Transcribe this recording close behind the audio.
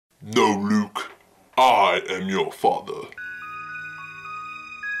No, Luke, I am your father.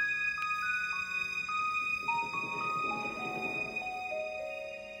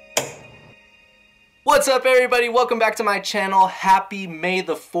 What's up, everybody? Welcome back to my channel. Happy May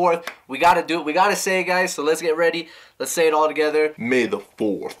the 4th. We gotta do it. We gotta say it, guys. So let's get ready. Let's say it all together. May the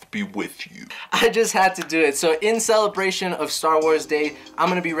 4th be with you. I just had to do it. So in celebration of Star Wars Day, I'm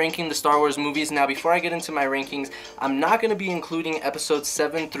gonna be ranking the Star Wars movies. Now, before I get into my rankings, I'm not gonna be including episodes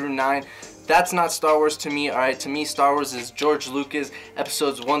 7 through 9. That's not Star Wars to me, alright? To me, Star Wars is George Lucas,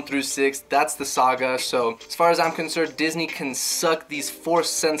 episodes 1 through 6. That's the saga. So, as far as I'm concerned, Disney can suck these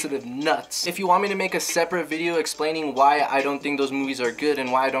Force-sensitive nuts. If you want me to make a separate video explaining why I don't think those movies are good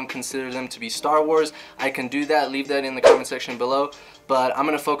and why I don't consider them to be Star Wars, I can do that. Leave that in the comment section below. But I'm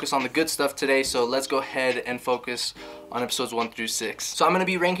going to focus on the good stuff today, so let's go ahead and focus on episodes 1 through 6. So I'm going to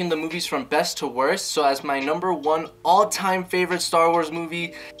be ranking the movies from best to worst. So as my number 1 all-time favorite Star Wars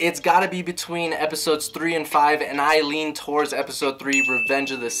movie, it's got to be between episodes 3 and 5, and I lean towards episode 3,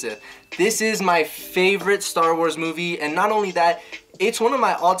 Revenge of the Sith. This is my favorite Star Wars movie, and not only that, it's one of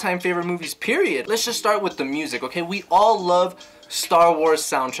my all-time favorite movies, period. Let's just start with the music, okay? We all love Star Wars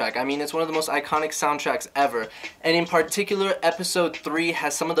soundtrack. I mean, it's one of the most iconic soundtracks ever. And in particular, episode 3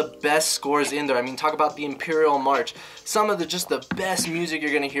 has some of the best scores in there. I mean, talk about the Imperial March. Some of just the best music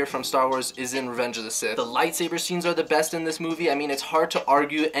you're gonna hear from Star Wars is in Revenge of the Sith. The lightsaber scenes are the best in this movie. I mean, it's hard to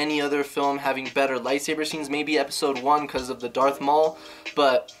argue any other film having better lightsaber scenes. Maybe episode 1 because of the Darth Maul,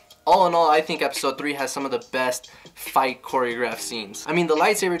 but all in all, I think episode 3 has some of the best fight choreographed scenes. I mean, the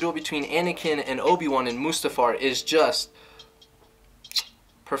lightsaber duel between Anakin and Obi-Wan and Mustafar is just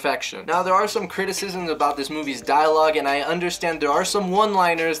perfection. Now, there are some criticisms about this movie's dialogue, and I understand there are some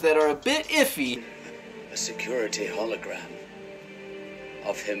one-liners that are a bit iffy. A security hologram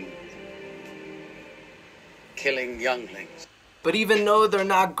of him killing younglings. But even though they're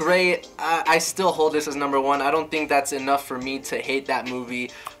not great, I still hold this as number 1. I don't think that's enough for me to hate that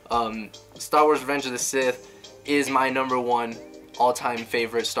movie. Star Wars Revenge of the Sith is my number 1 all-time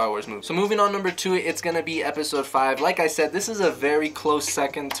favorite Star Wars movie. So moving on, number 2, it's gonna be episode 5. Like I said, this is a very close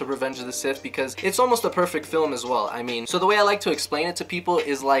second to Revenge of the Sith because it's almost a perfect film as well. I mean, so the way I like to explain it to people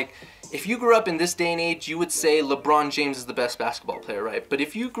is like, if you grew up in this day and age, you would say LeBron James is the best basketball player, right? But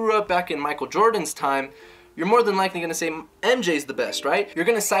if you grew up back in Michael Jordan's time, you're more than likely going to say MJ's the best, right? You're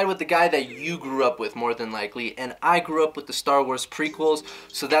going to side with the guy that you grew up with more than likely, and I grew up with the Star Wars prequels,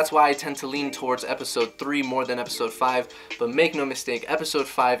 so that's why I tend to lean towards episode 3 more than episode 5, but make no mistake, episode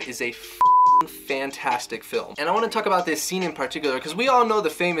 5 is a fantastic film. And I want to talk about this scene in particular, because we all know the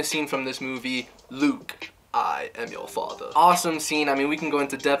famous scene from this movie, Luke, I am your father. Awesome scene. I mean, we can go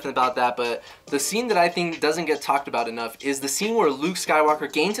into depth about that, but the scene that I think doesn't get talked about enough is the scene where Luke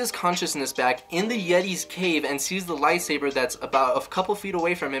Skywalker gains his consciousness back in the Yeti's cave and sees the lightsaber that's about a couple feet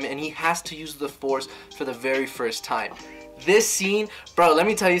away from him, and he has to use the Force for the very first time. This scene, bro, let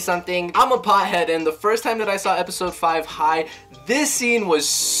me tell you something. I'm a pothead, and the first time that I saw episode 5 High, this scene was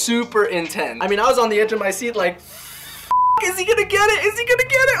super intense. I mean, I was on the edge of my seat like, is he gonna get it? Is he gonna get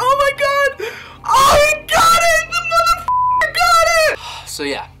it? Oh my god! Oh, he got it! The motherfucker got it! So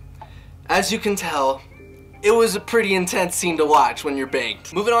yeah, as you can tell, it was a pretty intense scene to watch when you're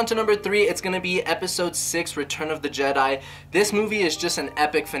baked. Moving on to number 3, it's gonna be episode 6, Return of the Jedi. This movie is just an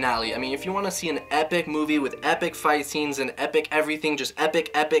epic finale. I mean, if you wanna see an epic movie with epic fight scenes and epic everything, just epic,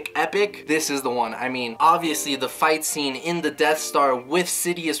 epic, epic, this is the one. I mean, obviously the fight scene in the Death Star with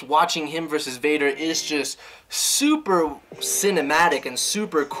Sidious watching him versus Vader is just super cinematic and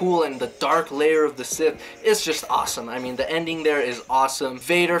super cool, and the dark layer of the Sith is just awesome. I mean, the ending there is awesome.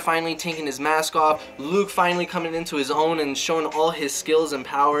 Vader finally taking his mask off, Luke finally coming into his own and showing all his skills and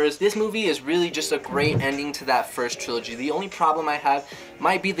powers. This movie is really just a great ending to that first trilogy. The only problem I have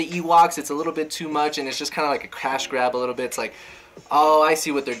might be the Ewoks. It's a little bit too much, and it's just kind of like a cash grab a little bit. It's like, oh, I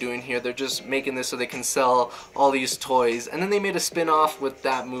see what they're doing here. They're just making this so they can sell all these toys. And then they made a spin-off with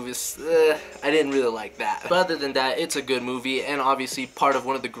that movie. I didn't really like that. But other than that, it's a good movie, and obviously part of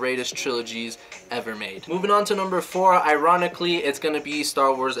one of the greatest trilogies ever made. Moving on to number 4, ironically, it's gonna be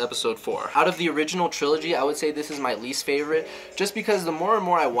Star Wars Episode 4. Out of the original trilogy, I would say this is my least favorite, just because the more and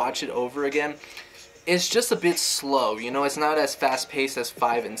more I watch it over again, it's just a bit slow, you know. It's not as fast-paced as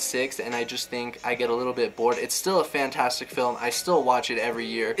 5 and 6, and I just think I get a little bit bored. It's still a fantastic film. I still watch it every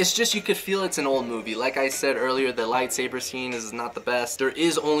year. It's just you could feel it's an old movie. Like I said earlier, the lightsaber scene is not the best. There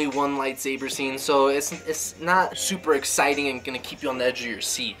is only one lightsaber scene, so it's not super exciting and gonna keep you on the edge of your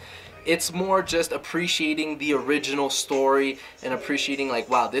seat. It's more just appreciating the original story and appreciating like,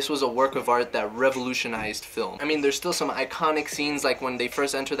 wow, this was a work of art that revolutionized film. I mean, there's still some iconic scenes like when they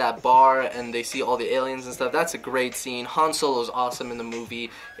first enter that bar and they see all the aliens and stuff. That's a great scene. Han Solo's awesome in the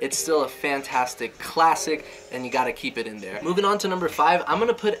movie. It's still a fantastic classic and you gotta keep it in there. Moving on to number 5, I'm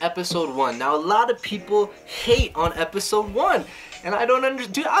gonna put episode 1. Now, a lot of people hate on episode 1. And I don't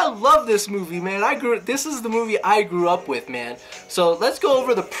understand. Dude, I love this movie, man. This is the movie I grew up with, man. So let's go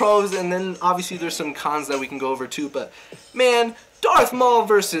over the pros, and then obviously there's some cons that we can go over too. But man, Darth Maul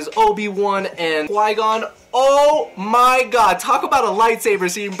versus Obi-Wan and Qui-Gon. Oh my God! Talk about a lightsaber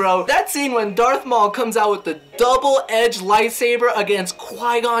scene, bro. That scene when Darth Maul comes out with the double-edged lightsaber against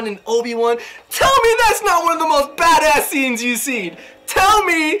Qui-Gon and Obi-Wan. Tell me that's not one of the most badass scenes you've seen. Tell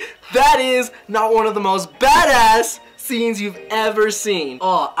me that is not one of the most badass scenes you've ever seen.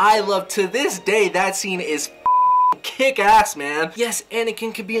 Oh, I love, to this day, that scene is kick-ass, man. Yes,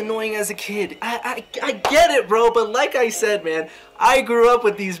 Anakin can be annoying as a kid. I get it, bro, but like I said, man, I grew up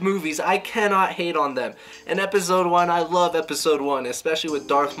with these movies. I cannot hate on them. And episode 1, I love episode 1, especially with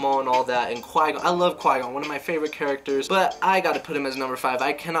Darth Maul and all that, and Qui-Gon. I love Qui-Gon, one of my favorite characters, but I gotta put him as number 5.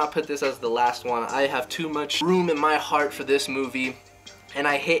 I cannot put this as the last one. I have too much room in my heart for this movie. And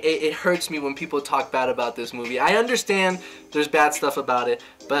I hate it. It hurts me when people talk bad about this movie. I understand there's bad stuff about it,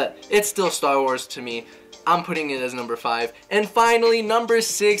 but it's still Star Wars to me. I'm putting it as number 5. And finally, number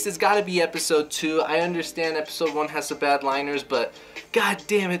 6, it's gotta be episode 2. I understand episode 1 has some bad liners, but god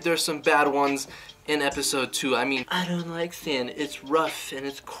damn it, there's some bad ones in episode 2. I mean, I don't like sand. It's rough and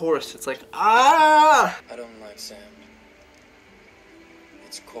it's coarse. It's like, ah! I don't like sand.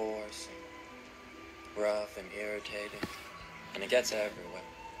 It's coarse, rough, and irritating. And it gets everywhere.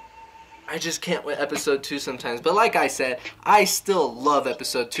 I just can't with episode 2 sometimes. But like I said, I still love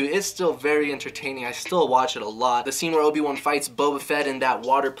episode 2. It's still very entertaining. I still watch it a lot. The scene where Obi-Wan fights Boba Fett in that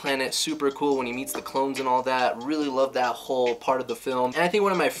water planet, super cool when he meets the clones and all that. Really love that whole part of the film. And I think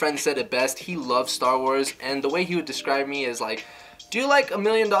one of my friends said it best. He loves Star Wars. And the way he would describe me is like, do you like $1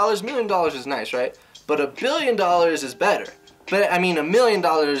 million? $1 million is nice, right? But $1 billion is better. But I mean, $1 million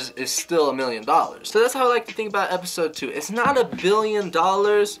is still $1 million. So that's how I like to think about episode 2. It's not $1 billion,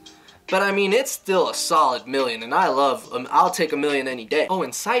 but I mean, it's still a solid million. And I love, I'll take $1 million any day. Oh,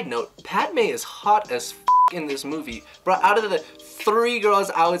 and side note, Padme is hot as in this movie. Bro, out of the 3 girls,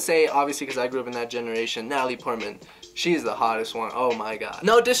 I would say, obviously because I grew up in that generation, Natalie Portman. She's the hottest one. Oh my god.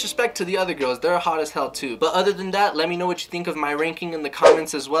 No disrespect to the other girls. They're hot as hell too. But other than that, let me know what you think of my ranking in the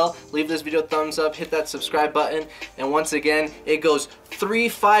comments as well. Leave this video a thumbs up. Hit that subscribe button. And once again, it goes 3,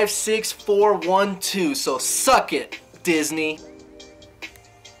 5, 6, 4, 1, 2. So suck it, Disney.